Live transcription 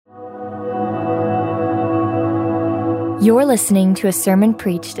You're listening to a sermon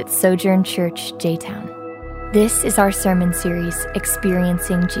preached at Sojourn Church, J-Town. This is our sermon series,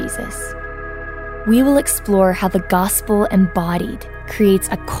 Experiencing Jesus. We will explore how the gospel embodied creates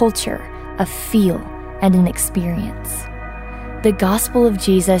a culture, a feel, and an experience. The gospel of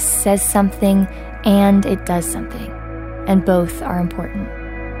Jesus says something and it does something, and both are important.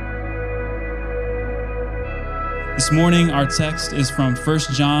 This morning, our text is from 1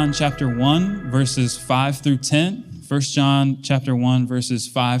 John chapter 1, verses 5 through 10. 1 John chapter 1, verses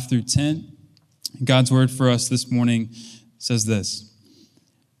 5 through 10. God's word for us this morning says this: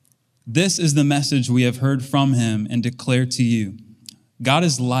 "This is the message we have heard from him and declare to you. God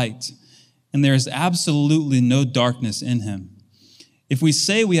is light, and there is absolutely no darkness in him. If we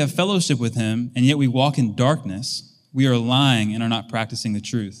say we have fellowship with him, and yet we walk in darkness, we are lying and are not practicing the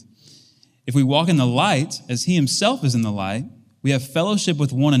truth. If we walk in the light, as he himself is in the light, we have fellowship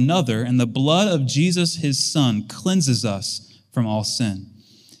with one another, and the blood of Jesus, his son, cleanses us from all sin.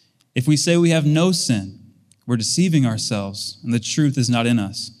 If we say we have no sin, we're deceiving ourselves, and the truth is not in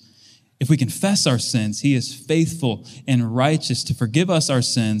us. If we confess our sins, he is faithful and righteous to forgive us our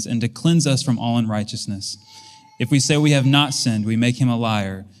sins and to cleanse us from all unrighteousness. If we say we have not sinned, we make him a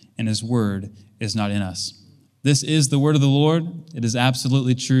liar, and his word is not in us." This is the word of the Lord. It is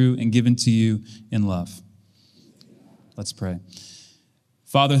absolutely true and given to you in love. Let's pray.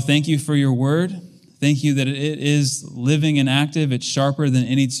 Father, thank you for your word. Thank you that it is living and active. It's sharper than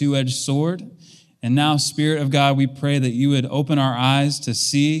any two-edged sword. And now, Spirit of God, we pray that you would open our eyes to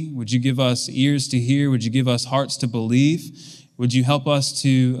see. Would you give us ears to hear? Would you give us hearts to believe? Would you help us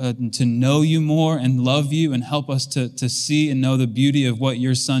to know you more and love you, and help us to see and know the beauty of what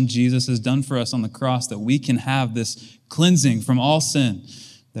your son Jesus has done for us on the cross, that we can have this cleansing from all sin,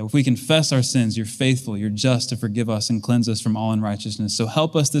 that if we confess our sins, you're faithful, you're just to forgive us and cleanse us from all unrighteousness. So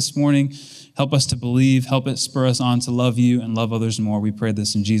help us this morning, help us to believe, help it spur us on to love you and love others more. We pray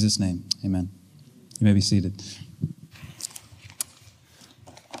this in Jesus' name, amen. You may be seated.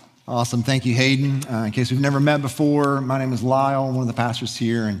 Awesome. Thank you, Hayden. In case we've never met before, my name is Lisle. I'm one of the pastors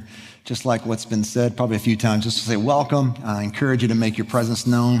here. And just like what's been said probably a few times, just to say welcome. I encourage you to make your presence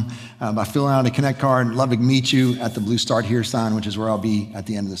known by filling out a Connect card. I'd love to meet you at the Blue Start Here sign, which is where I'll be at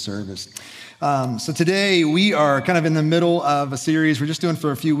the end of the service. So today we are kind of in the middle of a series we're just doing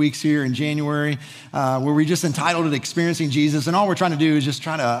for a few weeks here in January, where we just entitled it Experiencing Jesus. And all we're trying to do is just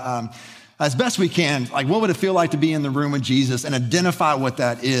try to as best we can, like, what would it feel like to be in the room with Jesus and identify what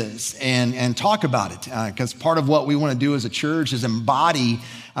that is and talk about it. Because part of what we want to do as a church is embody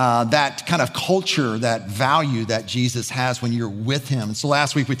that kind of culture, that value that Jesus has when you're with him. And so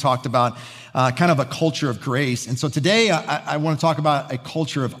last week we talked about kind of a culture of grace. And so today I want to talk about a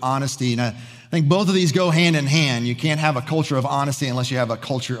culture of honesty. And I think both of these go hand in hand. You can't have a culture of honesty unless you have a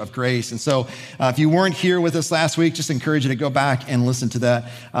culture of grace. And so if you weren't here with us last week, just encourage you to go back and listen to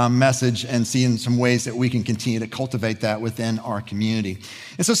that message and see in some ways that we can continue to cultivate that within our community.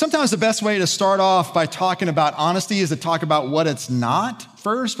 And so sometimes the best way to start off by talking about honesty is to talk about what it's not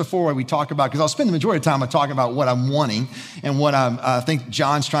first before we talk about, because I'll spend the majority of time talking about what I'm wanting and what I think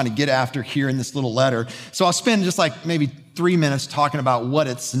John's trying to get after here in this little letter. So I'll spend just like maybe 3 minutes talking about what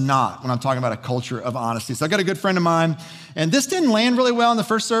it's not when I'm talking about a culture of honesty. So I got a good friend of mine, and this didn't land really well in the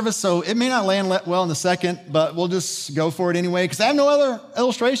first service, so it may not land well in the second, but we'll just go for it anyway, because I have no other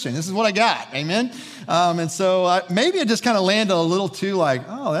illustration. This is what I got, amen? And so maybe it just kind of landed a little too like,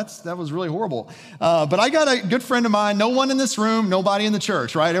 oh, that was really horrible. But I got a good friend of mine, no one in this room, nobody in the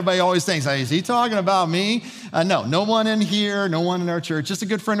church, right? Everybody always thinks, hey, is he talking about me? No one in here, no one in our church, just a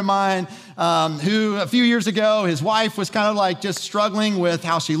good friend of mine who a few years ago, his wife was kind of like just struggling with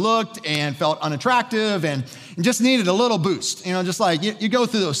how she looked and felt unattractive and just needed a little boost. You know, just like you go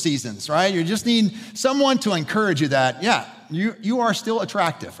through those seasons, right? You just need someone to encourage you that, yeah, you are still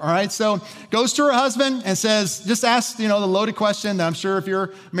attractive, all right? So goes to her husband and says, just ask, the loaded question that I'm sure if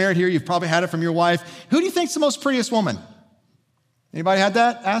you're married here, you've probably had it from your wife. Who do you think's the most prettiest woman? Anybody had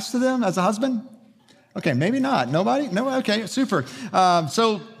that asked to them as a husband? Okay, maybe not. Nobody? No? Okay, super.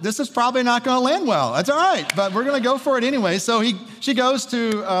 So this is probably not going to land well. That's all right, but we're going to go for it anyway. So she goes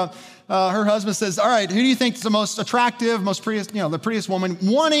to her husband, says, all right, who do you think is the most attractive, most prettiest, the prettiest woman,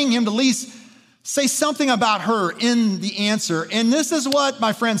 wanting him to at least say something about her in the answer. And this is what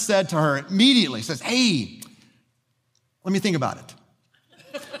my friend said to her immediately. He says, hey, let me think about it.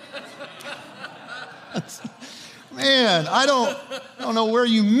 Man, I don't know where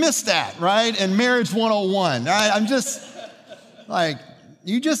you missed that, right? In Marriage 101, right? I'm just like,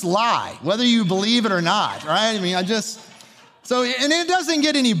 you just lie, whether you believe it or not, right? I mean, and it doesn't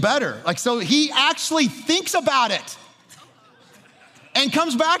get any better. So he actually thinks about it and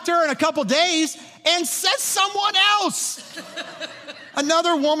comes back to her in a couple days and says someone else.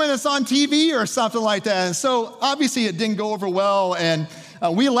 Another woman that's on TV or something like that. And so obviously it didn't go over well, and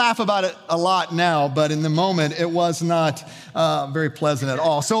we laugh about it a lot now, but in the moment it was not very pleasant at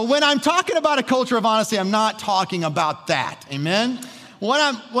all. So when I'm talking about a culture of honesty, I'm not talking about that, amen? What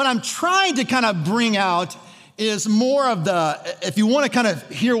I'm trying to kind of bring out is more of the, if you want to kind of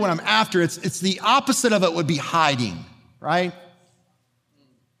hear what I'm after, it's the opposite of it would be hiding, right?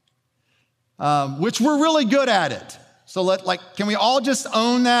 Which we're really good at it. So can we all just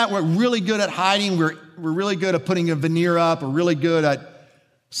own that? We're really good at hiding. We're really good at putting a veneer up. We're really good at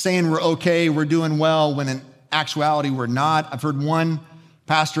saying we're okay, we're doing well, when in actuality we're not. I've heard one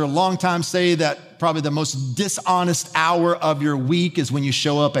pastor a long time say that probably the most dishonest hour of your week is when you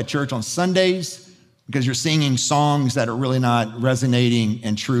show up at church on Sundays, because you're singing songs that are really not resonating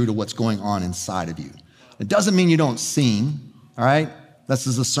and true to what's going on inside of you. It doesn't mean you don't sing, all right? This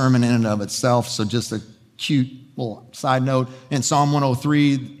is a sermon in and of itself, so just a cute little side note. In Psalm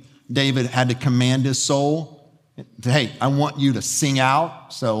 103, David had to command his soul, hey, I want you to sing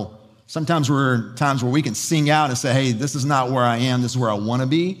out. So sometimes we're in times where we can sing out and say, hey, this is not where I am, this is where I want to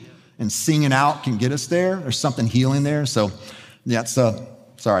be. And singing out can get us there. There's something healing there. So that's a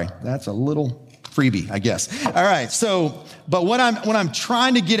little freebie, I guess. All right, so, but what I'm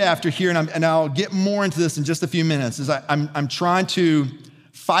trying to get after here, and I'll get more into this in just a few minutes, is I'm trying to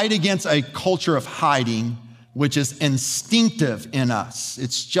fight against a culture of hiding, which is instinctive in us.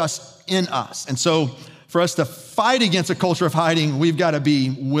 It's just in us. And so for us to fight against a culture of hiding, we've got to be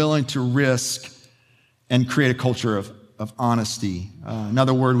willing to risk and create a culture of honesty.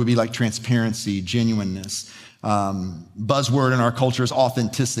 Another word would be like transparency, genuineness. Buzzword in our culture is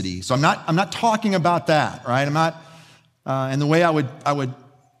authenticity. So I'm not talking about that, right? I'm not, and the way I would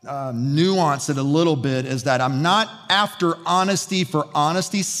nuance it a little bit is that I'm not after honesty for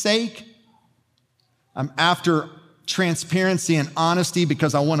honesty's sake. I'm after transparency and honesty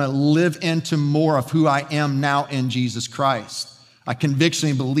because I want to live into more of who I am now in Jesus Christ. I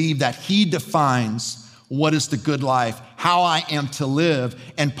convictionally believe that He defines what is the good life, how I am to live,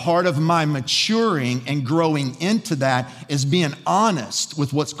 and part of my maturing and growing into that is being honest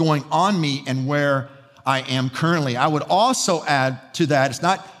with what's going on me and where I am currently. I would also add to that, it's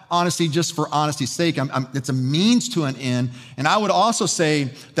not honesty just for honesty's sake. It's a means to an end. And I would also say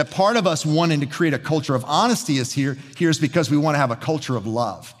that part of us wanting to create a culture of honesty is here is because we want to have a culture of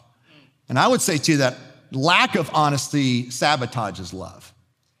love. And I would say to you that lack of honesty sabotages love.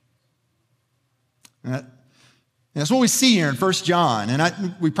 And that's what we see here in 1 John.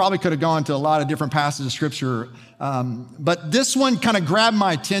 And we probably could have gone to a lot of different passages of Scripture. But this one kind of grabbed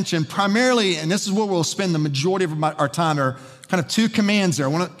my attention primarily, and this is where we'll spend the majority of our time, are kind of two commands there. I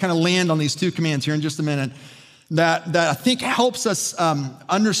want to kind of land on these two commands here in just a minute that I think helps us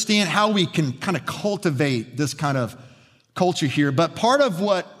understand how we can kind of cultivate this kind of culture here. But part of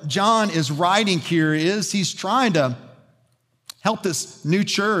what John is writing here is he's trying to help this new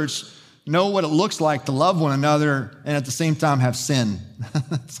church know what it looks like to love one another and at the same time have sin.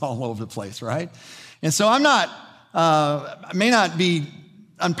 It's all over the place, right? And so I may not be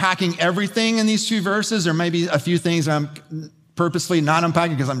unpacking everything in these two verses. There may be a few things I'm purposely not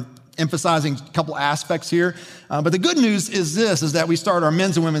unpacking because I'm emphasizing a couple aspects here. But the good news is this, is that we start our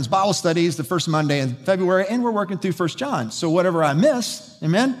men's and women's Bible studies the first Monday in February, and we're working through 1 John. So whatever I miss,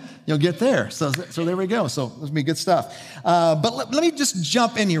 amen, you'll get there. So there we go. So this will be good stuff. But let me just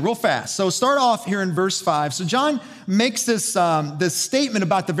jump in here real fast. So start off here in verse 5. So John makes this statement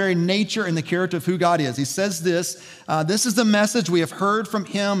about the very nature and the character of who God is. He says this is the message we have heard from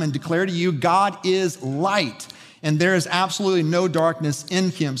Him and declare to you, God is light, and there is absolutely no darkness in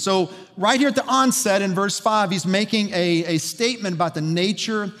Him. So right here at the onset in verse 5, he's making a statement about the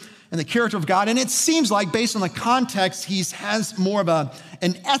nature and the character of God. And it seems like, based on the context, he has more of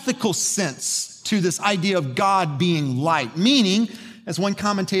an ethical sense to this idea of God being light. Meaning, as one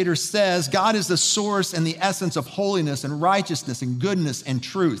commentator says, God is the source and the essence of holiness and righteousness and goodness and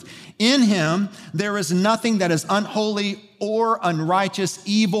truth. In Him, there is nothing that is unholy or unrighteous,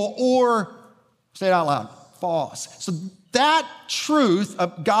 evil, or, say it out loud, false. So that truth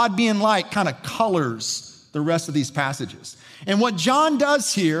of God being light kind of colors the rest of these passages. And what John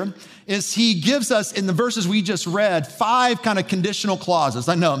does here is he gives us, in the verses we just read, 5 kind of conditional clauses.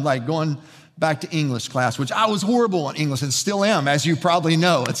 I know I'm like going back to English class, which I was horrible in English and still am, as you probably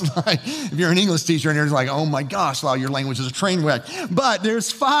know. It's like, if you're an English teacher and you're like, oh my gosh, your language is a train wreck. But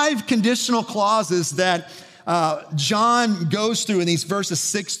there's 5 conditional clauses that John goes through in these verses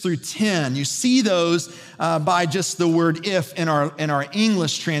 6 through 10. You see those by just the word if in our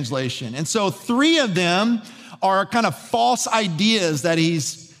English translation. And so 3 of them are kind of false ideas that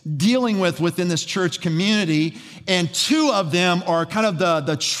he's dealing with within this church community. And two of them are kind of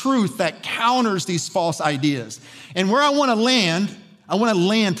the truth that counters these false ideas. And where I want to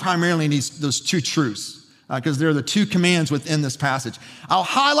land primarily in those two truths, because they're the two commands within this passage. I'll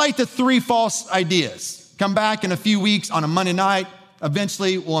highlight the three false ideas. Come back in a few weeks on a Monday night.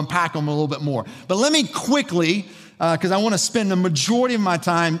 Eventually, we'll unpack them a little bit more. But let me quickly, because I want to spend the majority of my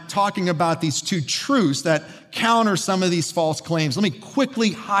time talking about these two truths that counter some of these false claims. Let me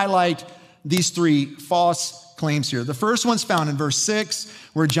quickly highlight these three false claims here. The first one's found in verse 6,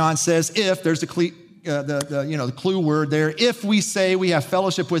 where John says, if, there's the clue word there, if we say we have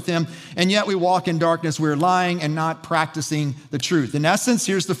fellowship with him and yet we walk in darkness, we're lying and not practicing the truth. In essence,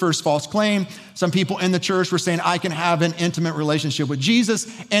 here's the first false claim. Some people in the church were saying, I can have an intimate relationship with Jesus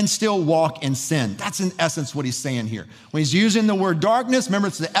and still walk in sin. That's in essence what he's saying here. When he's using the word darkness, remember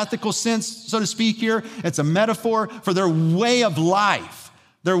it's the ethical sense, so to speak here. It's a metaphor for their way of life.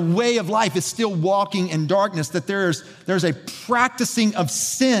 Their way of life is still walking in darkness, that there's a practicing of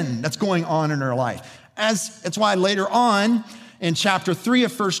sin that's going on in their life. That's why later on in chapter 3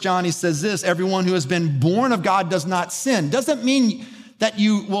 of 1 John, he says this, everyone who has been born of God does not sin. Doesn't mean that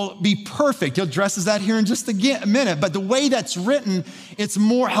you will be perfect. He'll addresses that here in just a minute. But the way that's written, it's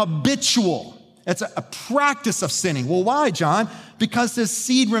more habitual. It's a practice of sinning. Well, why, John? Because this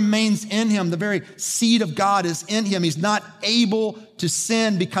seed remains in him. The very seed of God is in him. He's not able to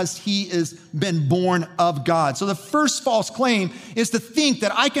sin because he has been born of God. So the first false claim is to think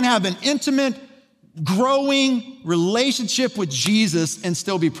that I can have an intimate, growing relationship with Jesus and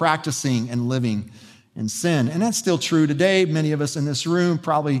still be practicing and living in sin. And that's still true today. Many of us in this room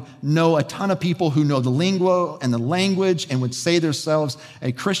probably know a ton of people who know the lingo and the language and would say themselves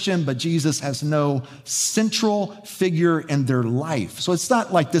a Christian, but Jesus has no central figure in their life. So it's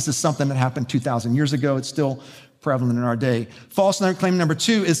not like this is something that happened 2,000 years ago. It's still prevalent in our day. False claim number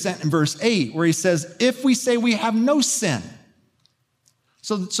 2 is sent in verse 8, where he says, if we say we have no sin.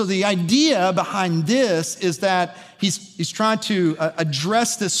 So the idea behind this is that he's trying to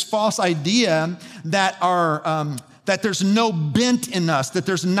address this false idea that that there's no bent in us, that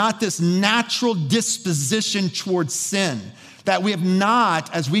there's not this natural disposition towards sin, that we have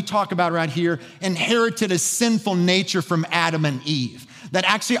not, as we talk about right here, inherited a sinful nature from Adam and Eve. That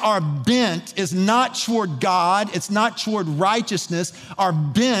actually our bent is not toward God, it's not toward righteousness. Our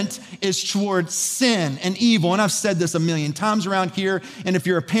bent is toward sin and evil. And I've said this a million times around here, and if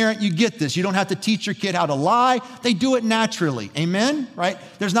you're a parent, you get this. You don't have to teach your kid how to lie. They do it naturally, amen? Right?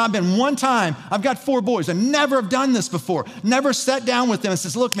 There's not been one time, I've got 4 boys, I never have done this before, never sat down with them and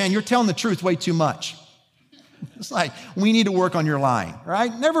says, look, man, you're telling the truth way too much. It's like, we need to work on your lying,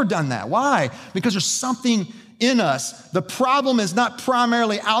 right? Never done that. Why? Because there's something in us. The problem is not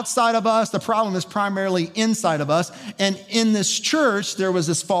primarily outside of us. The problem is primarily inside of us. And in this church, there was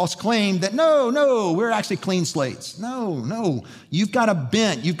this false claim that no, we're actually clean slates. No, you've got a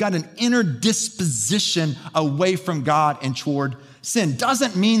bent. You've got an inner disposition away from God and toward sin.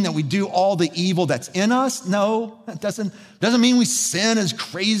 Doesn't mean that we do all the evil that's in us. No, that doesn't mean we sin as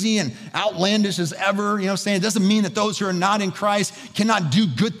crazy and outlandish as ever. You know what I'm saying? It doesn't mean that those who are not in Christ cannot do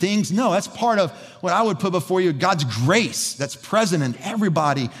good things. No, that's part of what I would put before you, God's grace that's present in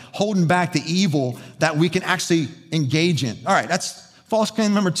everybody, holding back the evil that we can actually engage in. All right, that's false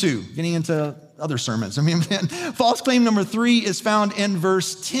claim number 2, getting into other sermons. False claim number 3 is found in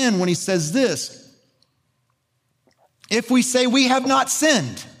verse 10 when he says this, if we say we have not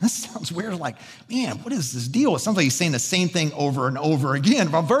sinned. That sounds weird, like, man, what is this deal? It sounds like he's saying the same thing over and over again.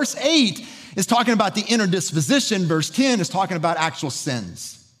 But verse 8 is talking about the inner disposition. Verse 10 is talking about actual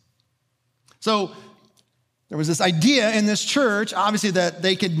sins. So there was this idea in this church, obviously, that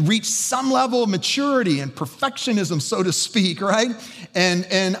they could reach some level of maturity and perfectionism, so to speak, right?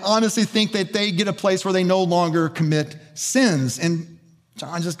 And honestly think that they get a place where they no longer commit sins. And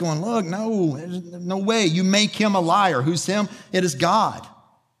John's just going, look, no way. You make him a liar. Who's him? It is God.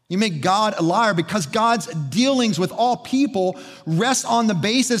 You make God a liar because God's dealings with all people rest on the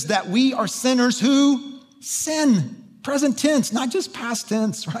basis that we are sinners who sin. Present tense, not just past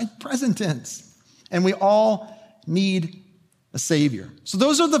tense, right? Present tense. And we all need a Savior. So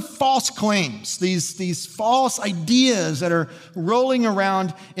those are the false claims, these false ideas that are rolling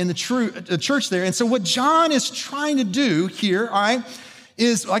around in the church there. And so what John is trying to do here, all right,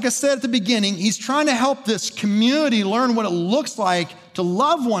 is, like I said at the beginning, he's trying to help this community learn what it looks like to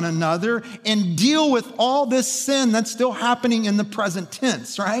love one another and deal with all this sin that's still happening in the present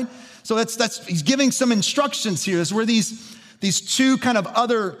tense, right? So that's he's giving some instructions here. It's where these two kind of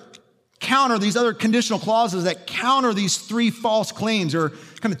these other conditional clauses that counter these 3 false claims, or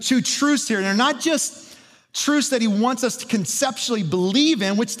kind of 2 truths here. And they're not just truths that he wants us to conceptually believe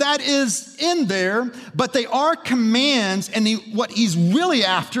in, which that is in there, but they are commands, and what he's really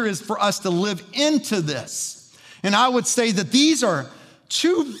after is for us to live into this. And I would say that these are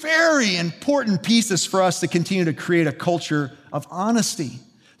two very important pieces for us to continue to create a culture of honesty.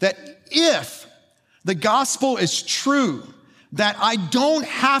 That if the gospel is true, that I don't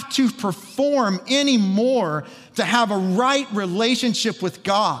have to perform anymore to have a right relationship with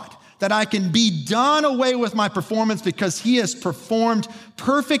God, that I can be done away with my performance because he has performed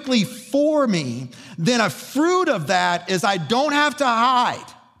perfectly for me, then a fruit of that is I don't have to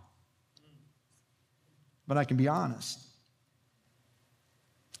hide, but I can be honest.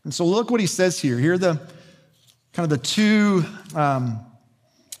 And so look what he says here. Here are the kind of the two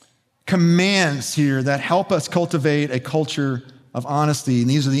commands here that help us cultivate a culture of honesty. And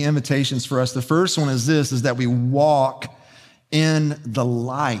these are the invitations for us. The first one is this, is that we walk in the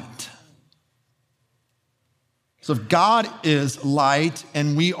light. So if God is light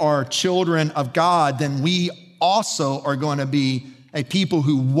and we are children of God, then we also are going to be a people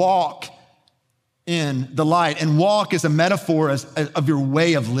who walk in the light. And walk is a metaphor of your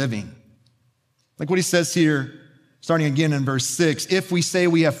way of living. Like what he says here, starting again in verse 6, if we say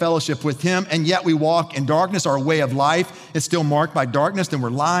we have fellowship with him and yet we walk in darkness, our way of life is still marked by darkness, then we're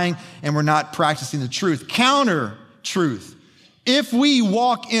lying and we're not practicing the truth. Counter truth. If we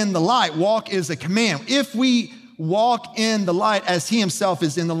walk in the light, walk is a command. If we walk in the light as he himself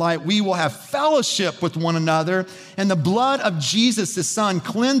is in the light, we will have fellowship with one another, and the blood of Jesus, his son,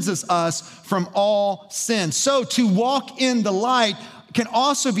 cleanses us from all sin. So to walk in the light can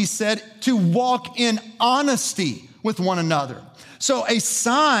also be said to walk in honesty with one another. So a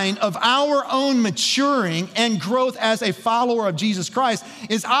sign of our own maturing and growth as a follower of Jesus Christ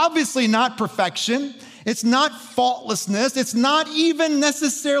is obviously not perfection. It's not faultlessness. It's not even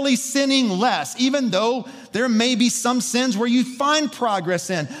necessarily sinning less, even though there may be some sins where you find progress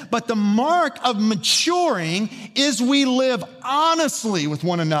in. But the mark of maturing is we live honestly with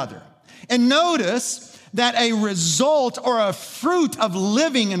one another. And notice that a result or a fruit of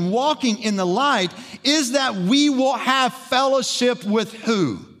living and walking in the light is that we will have fellowship with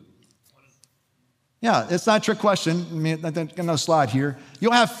who? Yeah, it's not a trick question. I mean, I've got no slide here.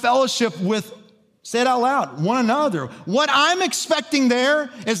 You'll have fellowship with, say it out loud, one another. What I'm expecting there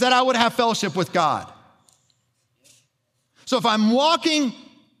is that I would have fellowship with God. So if I'm walking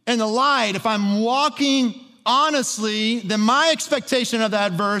in the light, if I'm walking honestly, then my expectation of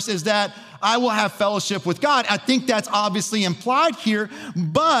that verse is that I will have fellowship with God. I think that's obviously implied here,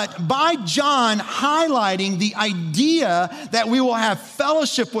 but by John highlighting the idea that we will have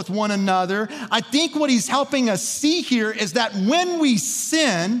fellowship with one another, I think what he's helping us see here is that when we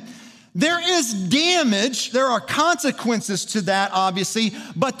sin, there is damage, there are consequences to that, obviously,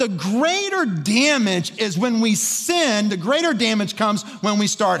 but the greater damage is when we sin, the greater damage comes when we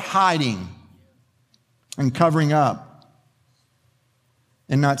start hiding and covering up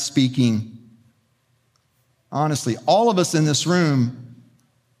and not speaking honestly. All of us in this room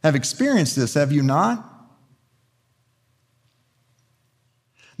have experienced this, have you not?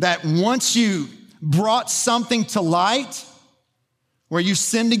 That once you brought something to light, where you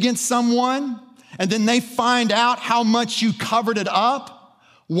sinned against someone, and then they find out how much you covered it up,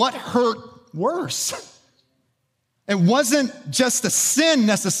 what hurt worse? It wasn't just a sin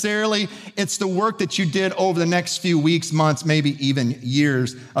necessarily, it's the work that you did over the next few weeks, months, maybe even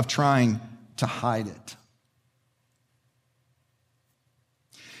years of trying to hide it.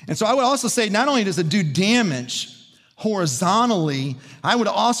 And so I would also say not only does it do damage horizontally, I would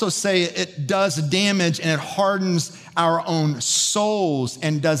also say it does damage and it hardens our own souls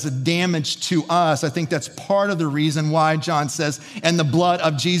and does damage to us. I think that's part of the reason why John says, and the blood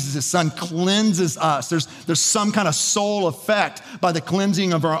of Jesus, his son, cleanses us. There's some kind of soul effect by the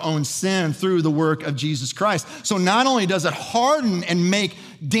cleansing of our own sin through the work of Jesus Christ. So not only does it harden and make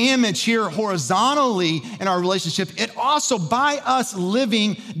damage here horizontally in our relationship, it also, by us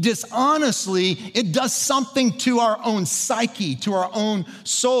living dishonestly, it does something to our own psyche, to our own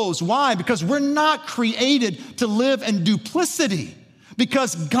souls. Why? Because we're not created to live in duplicity.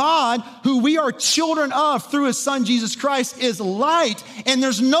 Because God, who we are children of through his son Jesus Christ, is light, and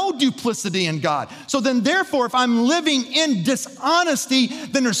there's no duplicity in God. So then therefore, if I'm living in dishonesty,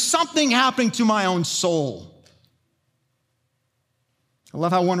 then there's something happening to my own soul. I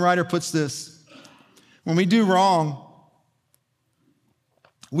love how one writer puts this. When we do wrong,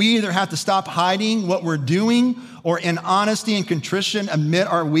 we either have to stop hiding what we're doing or in honesty and contrition admit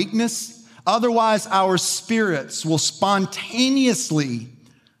our weakness. Otherwise, our spirits will spontaneously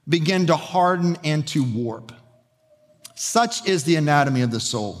begin to harden and to warp. Such is the anatomy of the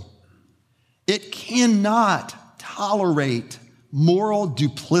soul. It cannot tolerate moral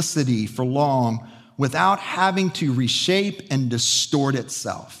duplicity for long without having to reshape and distort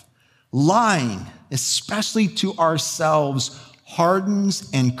itself. Lying, especially to ourselves, hardens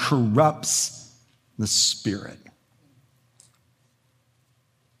and corrupts the spirit.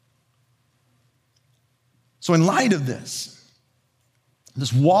 So in light of this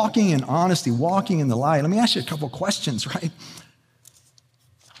walking in honesty, walking in the light, let me ask you a couple questions, right?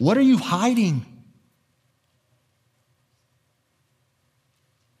 What are you hiding?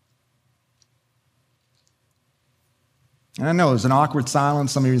 And I know it's an awkward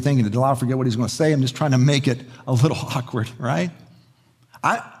silence. Some of you are thinking, did Lisle forget what he's going to say? I'm just trying to make it a little awkward, right?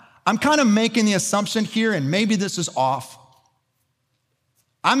 I'm kind of making the assumption here, and maybe this is off.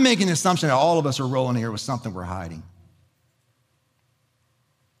 I'm making the assumption that all of us are rolling here with something we're hiding.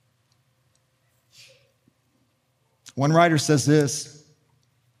 One writer says this: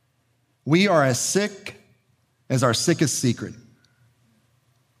 we are as sick as our sickest secret,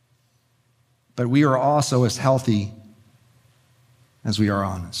 but we are also as healthy as we are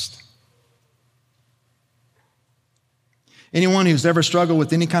honest. Anyone who's ever struggled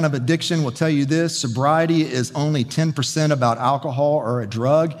with any kind of addiction will tell you this: sobriety is only 10% about alcohol or a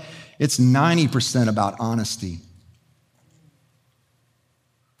drug. It's 90% about honesty.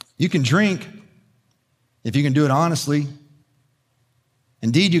 You can drink if you can do it honestly.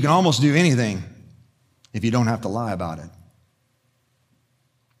 Indeed, you can almost do anything if you don't have to lie about it.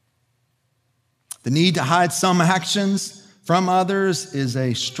 The need to hide some actions from others is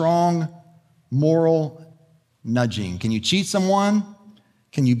a strong moral nudging. Can you cheat someone?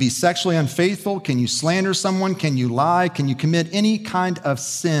 Can you be sexually unfaithful? Can you slander someone? Can you lie? Can you commit any kind of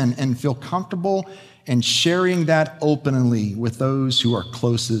sin and feel comfortable in sharing that openly with those who are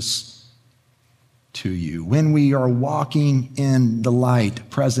closest to you? When we are walking in the light,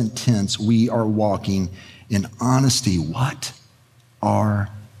 present tense, we are walking in honesty. What are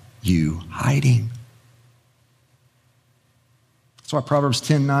you hiding? That's why Proverbs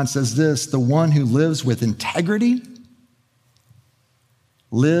 10:9 says this: the one who lives with integrity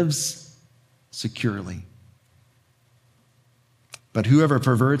lives securely, but whoever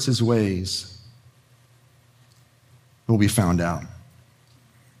perverts his ways will be found out.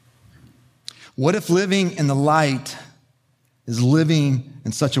 What if living in the light is living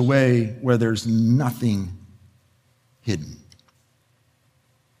in such a way where there's nothing hidden?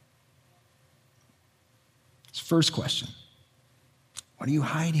 It's the first question. What are you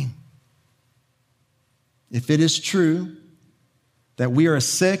hiding? If it is true that we are as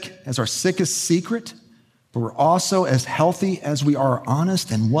sick as our sickest secret, but we're also as healthy as we are honest,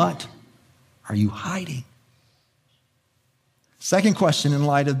 then what are you hiding? Second question in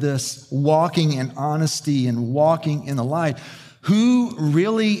light of this, walking in honesty and walking in the light. Who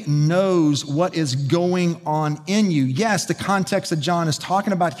really knows what is going on in you? Yes, the context that John is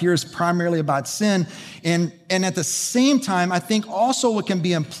talking about here is primarily about sin. And at the same time, I think also what can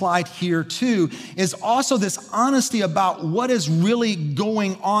be implied here too is also this honesty about what is really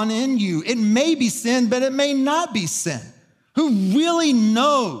going on in you. It may be sin, but it may not be sin. Who really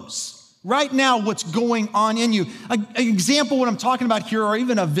knows right now what's going on in you? An example of what I'm talking about here, or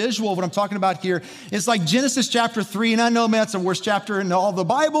even a visual of what I'm talking about here, is like Genesis chapter 3. And I know, man, that's the worst chapter in all the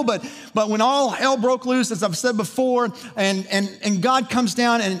Bible, but when all hell broke loose, as I've said before, and God comes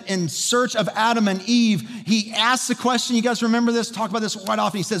down in search of Adam and Eve, he asks the question, you guys remember this, talk about this quite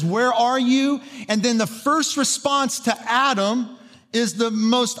often. He says, "Where are you?" And then the first response to Adam is the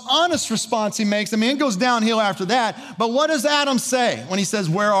most honest response he makes. I mean, it goes downhill after that. But what does Adam say when he says,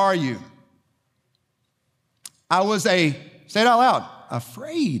 "Where are you?" I was say it out loud,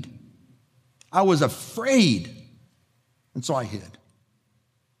 afraid. I was afraid. And so I hid.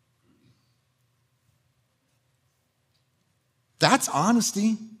 That's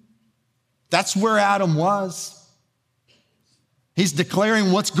honesty. That's where Adam was. He's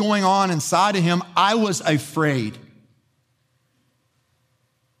declaring what's going on inside of him. I was afraid.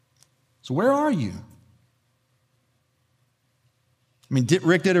 So where are you? I mean,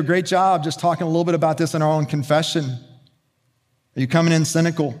 Rick did a great job just talking a little bit about this in our own confession. Are you coming in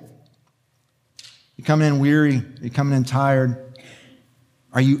cynical? Are you coming in weary? Are you coming in tired?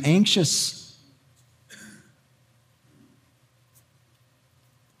 Are you anxious?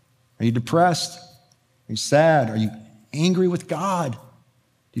 Are you depressed? Are you sad? Are you angry with God? Do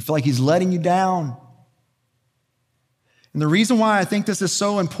you feel like he's letting you down? And the reason why I think this is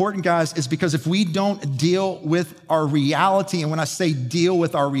so important, guys, is because if we don't deal with our reality, and when I say deal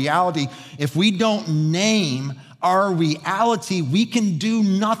with our reality, if we don't name our reality, we can do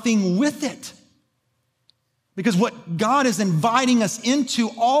nothing with it. Because what God is inviting us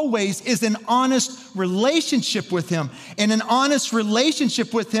into always is an honest relationship with him. And an honest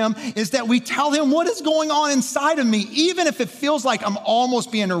relationship with him is that we tell him what is going on inside of me, even if it feels like I'm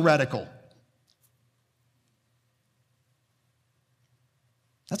almost being heretical.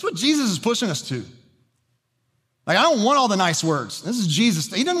 That's what Jesus is pushing us to. Like, I don't want all the nice words. This is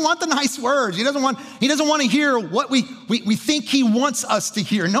Jesus. He doesn't want the nice words. He doesn't want to hear what we think he wants us to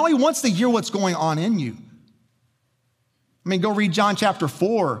hear. No, he wants to hear what's going on in you. I mean, go read John chapter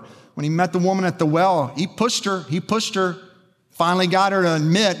 4. When he met the woman at the well, he pushed her, finally got her to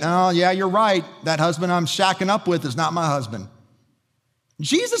admit, oh, yeah, you're right. That husband I'm shacking up with is not my husband.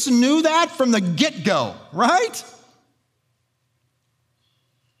 Jesus knew that from the get-go, right?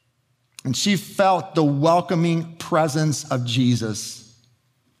 And she felt the welcoming presence of Jesus,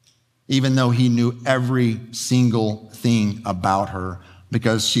 even though he knew every single thing about her,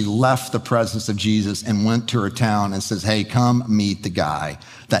 because she left the presence of Jesus and went to her town and says, hey, come meet the guy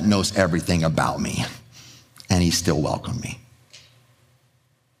that knows everything about me. And he still welcomed me.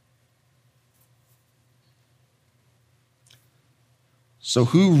 So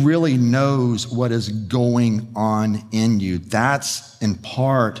who really knows what is going on in you? That's in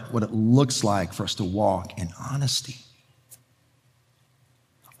part what it looks like for us to walk in honesty.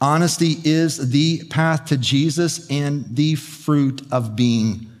 Honesty is the path to Jesus and the fruit of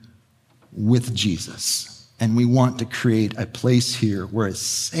being with Jesus. And we want to create a place here where it's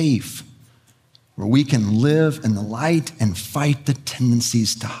safe, where we can live in the light and fight the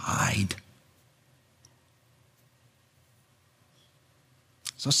tendencies to hide.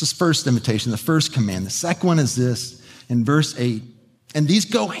 So that's this first invitation, the first command. The second one is this in verse 8. And these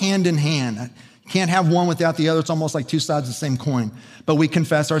go hand in hand. Can't have one without the other. It's almost like two sides of the same coin. But we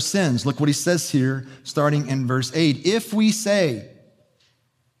confess our sins. Look what he says here, starting in verse 8. If we say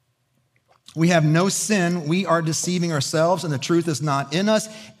we have no sin, we are deceiving ourselves and the truth is not in us.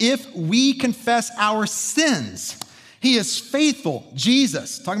 If we confess our sins, he is faithful.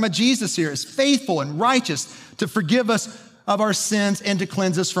 Jesus, talking about Jesus here, is faithful and righteous to forgive us of our sins and to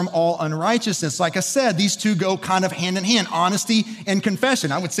cleanse us from all unrighteousness. Like I said, these two go kind of hand in hand, honesty and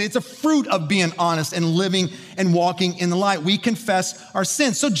confession. I would say it's a fruit of being honest and living and walking in the light. We confess our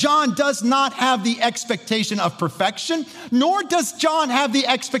sins. So John does not have the expectation of perfection, nor does John have the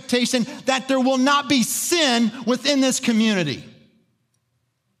expectation that there will not be sin within this community.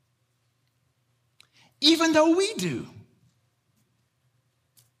 Even though we do.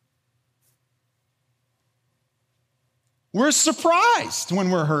 We're surprised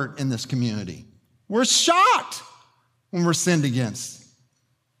when we're hurt in this community. We're shocked when we're sinned against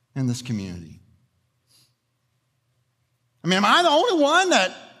in this community. I mean, am I the only one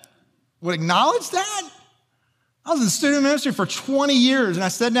that would acknowledge that? I was in student ministry for 20 years, and I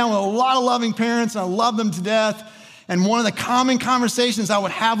sat down with a lot of loving parents, and I love them to death. And one of the common conversations I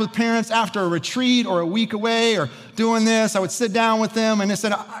would have with parents after a retreat or a week away or doing this, I would sit down with them, and they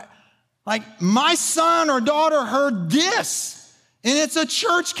said, like, my son or daughter heard this, and it's a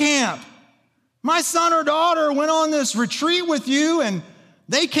church camp. My son or daughter went on this retreat with you, and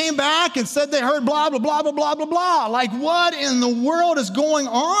they came back and said they heard blah, blah, blah, blah, blah, blah, blah. Like, what in the world is going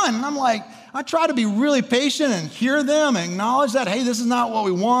on? And I'm like, I try to be really patient and hear them and acknowledge that, hey, this is not what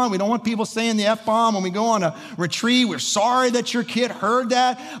we want. We don't want people saying the F-bomb when we go on a retreat. We're sorry that your kid heard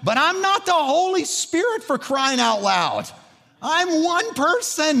that. But I'm not the Holy Spirit, for crying out loud. I'm one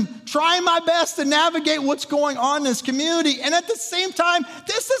person trying my best to navigate what's going on in this community. And at the same time,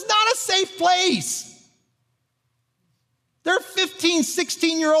 this is not a safe place. There are 15,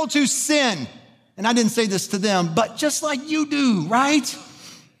 16-year-olds who sin. And I didn't say this to them, but just like you do, right?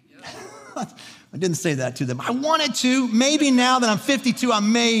 I didn't say that to them. I wanted to. Maybe now that I'm 52, I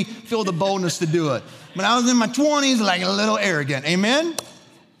may feel the boldness to do it. But I was in my 20s, like a little arrogant. Amen?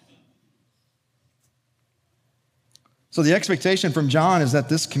 So the expectation from John is that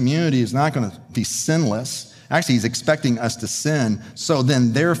this community is not going to be sinless. Actually, he's expecting us to sin. So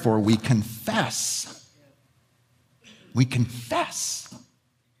then, therefore, we confess. We confess.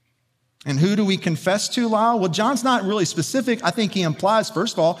 And who do we confess to, Lisle? Well, John's not really specific. I think he implies,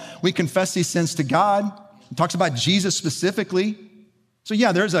 first of all, we confess these sins to God. He talks about Jesus specifically. So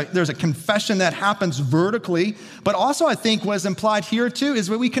yeah, there's a confession that happens vertically, but also I think what is implied here too is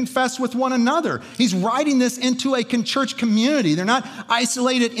that we confess with one another. He's writing this into a church community. They're not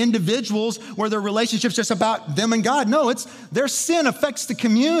isolated individuals where their relationship's just about them and God. No, it's their sin affects the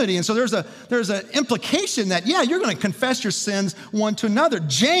community. And so there's an implication that, yeah, you're going to confess your sins one to another.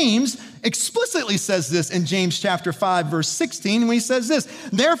 James explicitly says this in James chapter 5, verse 16, when he says this,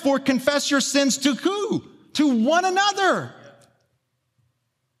 therefore confess your sins to who? To one another.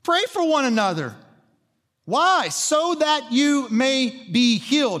 Pray for one another Why? So that you may be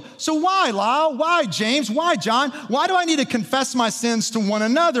healed. So why, Lisle? Why, James? Why, John? Why do I need to confess my sins to one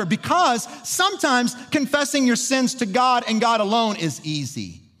another? Because sometimes confessing your sins to God and God alone is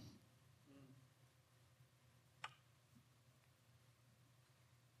easy.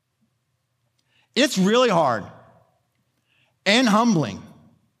 It's really hard and humbling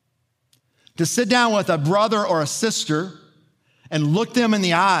to sit down with a brother or a sister and look them in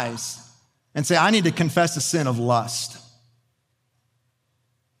the eyes and say, I need to confess the sin of lust.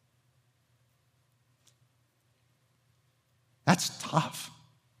 That's tough.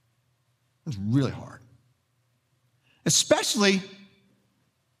 It's really hard. Especially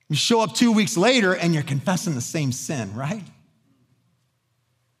you show up 2 weeks later and you're confessing the same sin, right?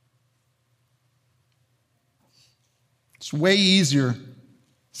 It's way easier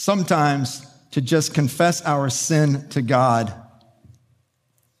sometimes to just confess our sin to God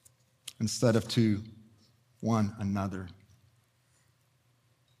instead of to one another.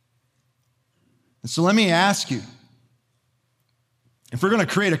 And so let me ask you, if we're going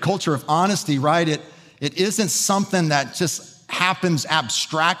to create a culture of honesty, right, it isn't something that just happens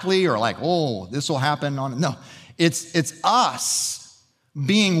abstractly or like, oh, this will happen on. No, it's us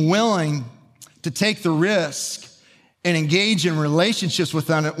being willing to take the risk and engage in relationships with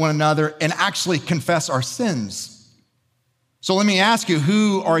one another and actually confess our sins. So let me ask you,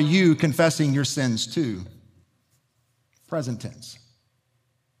 who are you confessing your sins to? Present tense.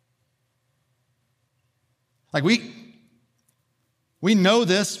 Like we know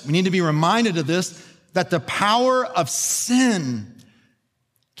this, we need to be reminded of this, that the power of sin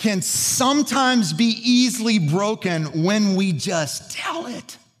can sometimes be easily broken when we just tell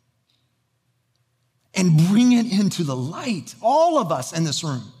it and bring it into the light. All of us in this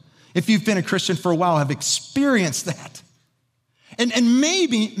room, if you've been a Christian for a while, have experienced that. And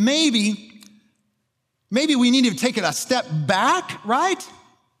maybe we need to take it a step back, right?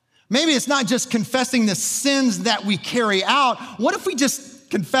 Maybe it's not just confessing the sins that we carry out. What if we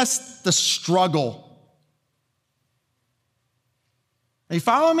just confess the struggle? Are you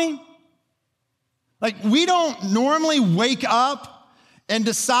following me? Like, we don't normally wake up and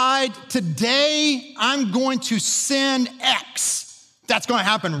decide, today I'm going to sin X. That's going to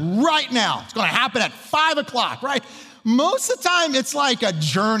happen right now. It's going to happen at 5 o'clock, right? Most of the time, it's like a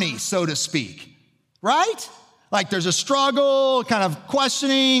journey, so to speak, right? Like there's a struggle, kind of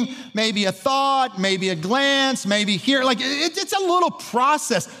questioning, maybe a thought, maybe a glance, maybe here. Like it's a little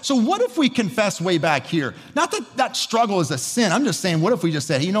process. So what if we confess way back here? Not that that struggle is a sin. I'm just saying, what if we just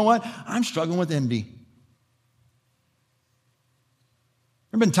said, hey, you know what? I'm struggling with envy.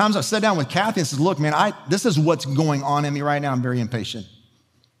 There have been times I've sat down with Kathy and said, look, man, this is what's going on in me right now. I'm very impatient.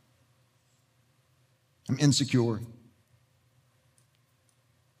 I'm insecure.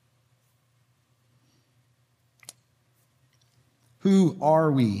 Who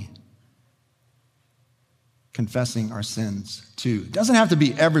are we confessing our sins to? It doesn't have to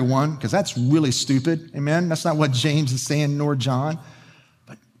be everyone, because that's really stupid. Amen? That's not what James is saying, nor John.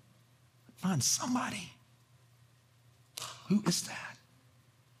 But find somebody. Who is that?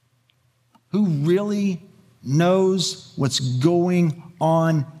 Who really knows what's going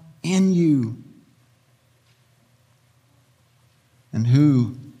on in you? And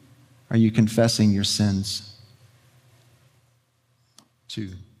who are you confessing your sins to?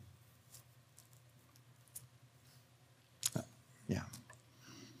 Yeah.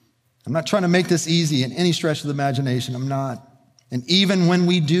 I'm not trying to make this easy in any stretch of the imagination. I'm not. And even when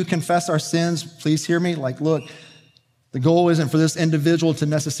we do confess our sins, please hear me, like, look, the goal isn't for this individual to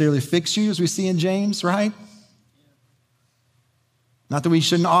necessarily fix you, as we see in James, right? Not that we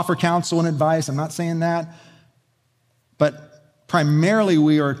shouldn't offer counsel and advice. I'm not saying that. But primarily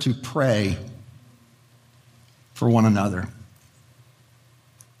we are to pray for one another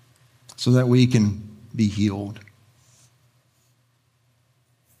so that we can be healed.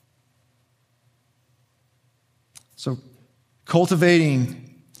 So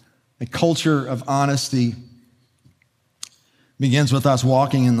cultivating a culture of honesty begins with us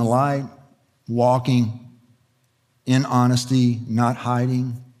walking in the light, walking in honesty, not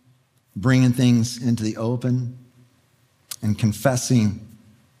hiding, bringing things into the open, and confessing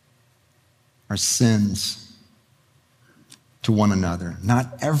our sins to one another. Not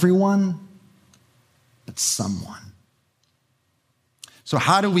everyone, but someone. So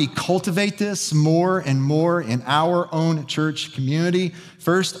how do we cultivate this more and more in our own church community?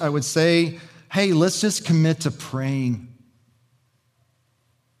 First, I would say, hey, let's just commit to praying.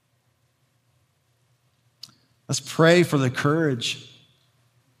 Let's pray for the courage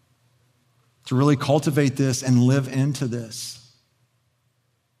to really cultivate this and live into this.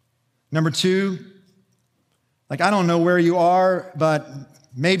 Number two, Like, I don't know where you are, but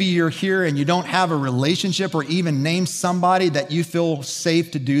maybe you're here and you don't have a relationship or even name somebody that you feel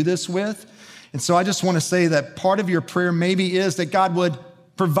safe to do this with. And so I just want to say that part of your prayer maybe is that God would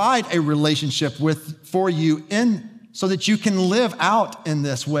provide a relationship for you so that you can live out in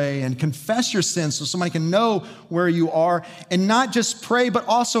this way and confess your sins so somebody can know where you are, and not just pray, but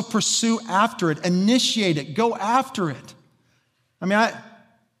also pursue after it, initiate it, go after it. I mean,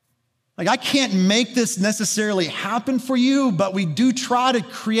 I can't make this necessarily happen for you, but we do try to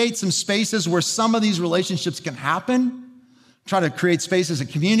create some spaces where some of these relationships can happen. Try to create spaces in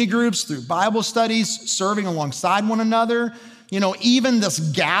community groups, through Bible studies, serving alongside one another. Even this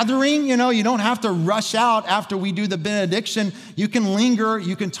gathering, you don't have to rush out after we do the benediction. You can linger,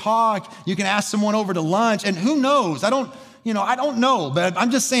 you can talk, you can ask someone over to lunch, and who knows? I don't know, but I'm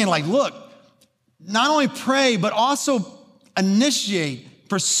just saying, look, not only pray, but also initiate,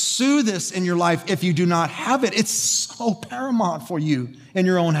 pursue this in your life if you do not have it. It's so paramount for you in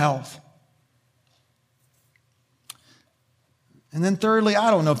your own health. And then thirdly,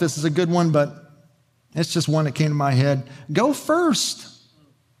 I don't know if this is a good one, but it's just one that came to my head. Go first.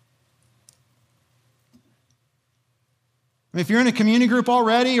 I mean, if you're in a community group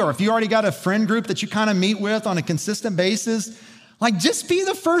already, or if you already got a friend group that you kind of meet with on a consistent basis, just be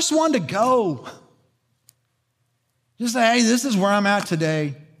the first one to go. Just say, hey, this is where I'm at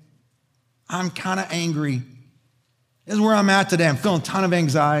today. I'm kind of angry. This is where I'm at today. I'm feeling a ton of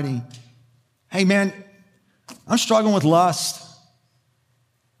anxiety. Hey, man, I'm struggling with lust.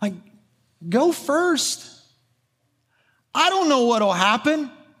 Go first. I don't know what'll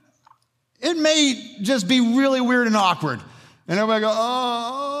happen. It may just be really weird and awkward. And everybody go,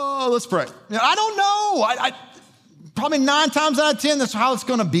 oh, let's pray. I don't know. I probably 9 times out of 10, that's how it's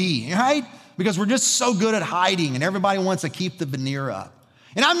going to be, right? Because we're just so good at hiding, and everybody wants to keep the veneer up.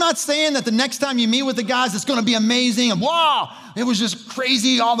 And I'm not saying that the next time you meet with the guys, it's going to be amazing. And wow, it was just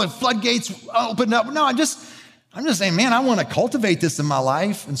crazy. All the floodgates opened up. No, I'm just saying, man, I want to cultivate this in my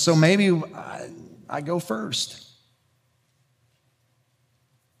life. And so maybe I go first.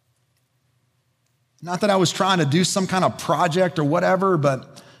 Not that I was trying to do some kind of project or whatever,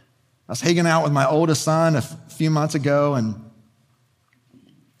 but I was hanging out with my oldest son a few months ago, and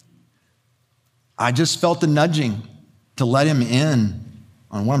I just felt the nudging to let him in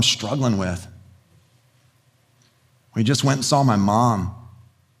on what I'm struggling with. We just went and saw my mom.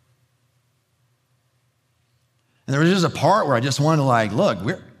 And there was just a part where I just wanted to look,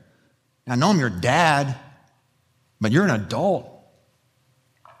 I know I'm your dad, but you're an adult.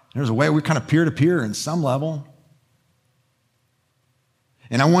 There's a way we're kind of peer-to-peer in some level.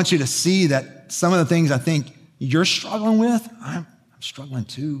 And I want you to see that some of the things I think you're struggling with, I'm struggling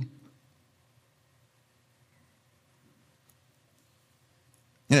too.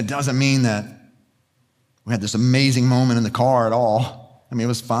 And it doesn't mean that we had this amazing moment in the car at all. I mean, it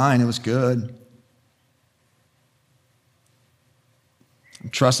was fine. It was good. I'm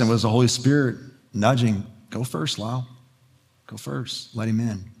trusting it was the Holy Spirit nudging. Go first, Lisle. Go first. Let him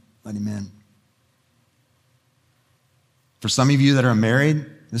in. Let him in. For some of you that are married,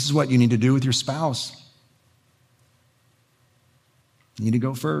 this is what you need to do with your spouse. You need to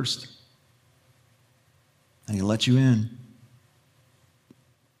go first. And he'll let you in.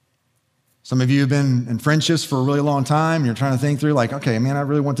 Some of you have been in friendships for a really long time. You're trying to think through okay, man, I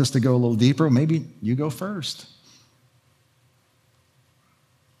really want this to go a little deeper. Maybe you go first.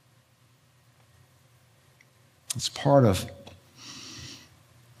 It's part of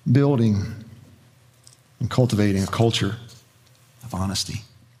building and cultivating a culture of honesty.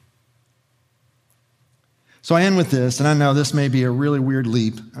 So I end with this, and I know this may be a really weird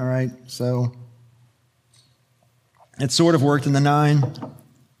leap, all right? So it sort of worked in the 9.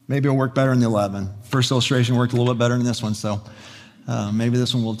 Maybe it'll work better in the 11. First illustration worked a little bit better than this one, so maybe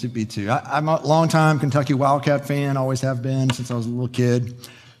this one will be too. I'm a long-time Kentucky Wildcat fan, always have been since I was a little kid.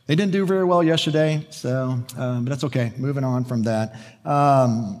 They didn't do very well yesterday, but that's okay. Moving on from that.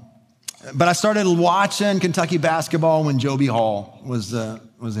 But I started watching Kentucky basketball when Joby Hall was the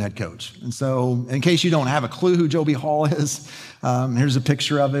head coach. And so in case you don't have a clue who Joby Hall is, here's a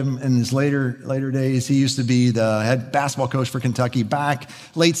picture of him in his later days. He used to be the head basketball coach for Kentucky back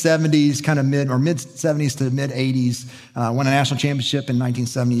late 70s, kind of mid 70s to mid 80s, won a national championship in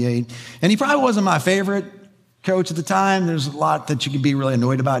 1978. And he probably wasn't my favorite coach at the time. There's a lot that you could be really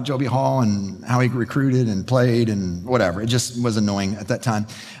annoyed about Joby Hall and how he recruited and played and whatever. It just was annoying at that time.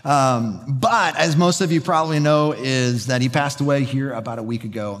 But as most of you probably know, is that he passed away here about a week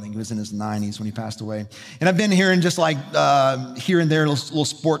ago. I think he was in his 90s when he passed away. And I've been hearing just here and there little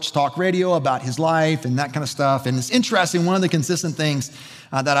sports talk radio about his life and that kind of stuff. And it's interesting. One of the consistent things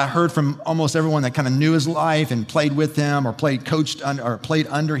that I heard from almost everyone that kind of knew his life and played with him or played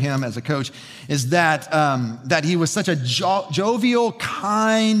under him as a coach is that that he was such a jovial,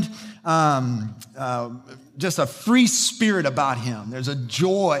 kind, just a free spirit about him. There's a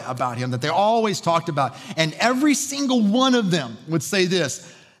joy about him that they always talked about. And every single one of them would say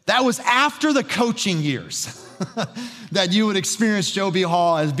this: that was after the coaching years that you would experience Joe B.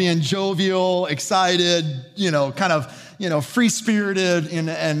 Hall as being jovial, excited, kind of, free-spirited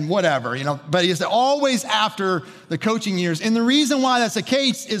and whatever, But he said always after the coaching years. And the reason why that's the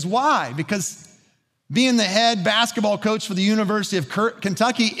case is why? Because being the head basketball coach for the University of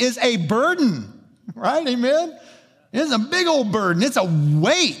Kentucky is a burden, right? Amen? It's a big old burden. It's a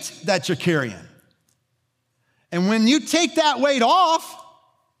weight that you're carrying. And when you take that weight off,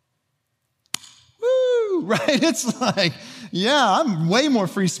 woo, right? It's like, yeah, I'm way more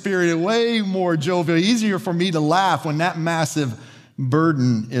free-spirited, way more jovial, easier for me to laugh when that massive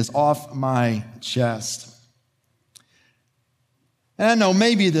burden is off my chest. And I know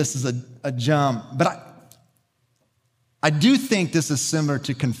maybe this is a jump, but I do think this is similar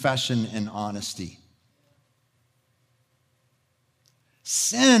to confession and honesty.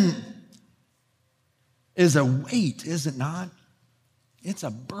 Sin is a weight, is it not? It's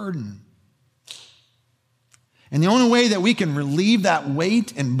a burden. And the only way that we can relieve that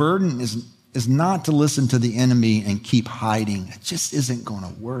weight and burden is not to listen to the enemy and keep hiding. It just isn't going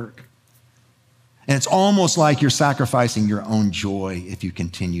to work. And it's almost like you're sacrificing your own joy if you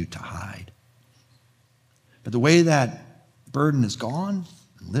continue to hide. But the way that burden is gone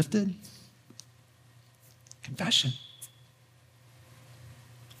and lifted, confession.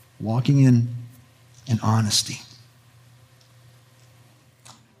 Walking in honesty.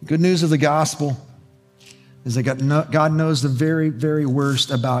 Good news of the gospel is that God knows the very, very worst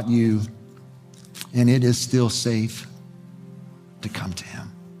about you, and it is still safe to come to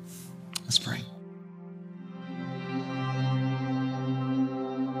him. Let's pray.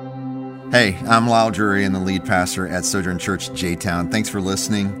 Hey, I'm Lisle Drury and the lead pastor at Sojourn Church J-Town. Thanks for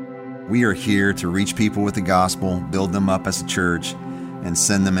listening. We are here to reach people with the gospel, build them up as a church, and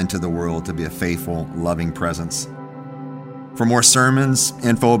send them into the world to be a faithful, loving presence. For more sermons,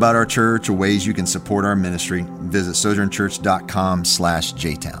 info about our church, or ways you can support our ministry, visit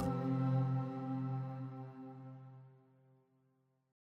sojournchurch.com/jtown.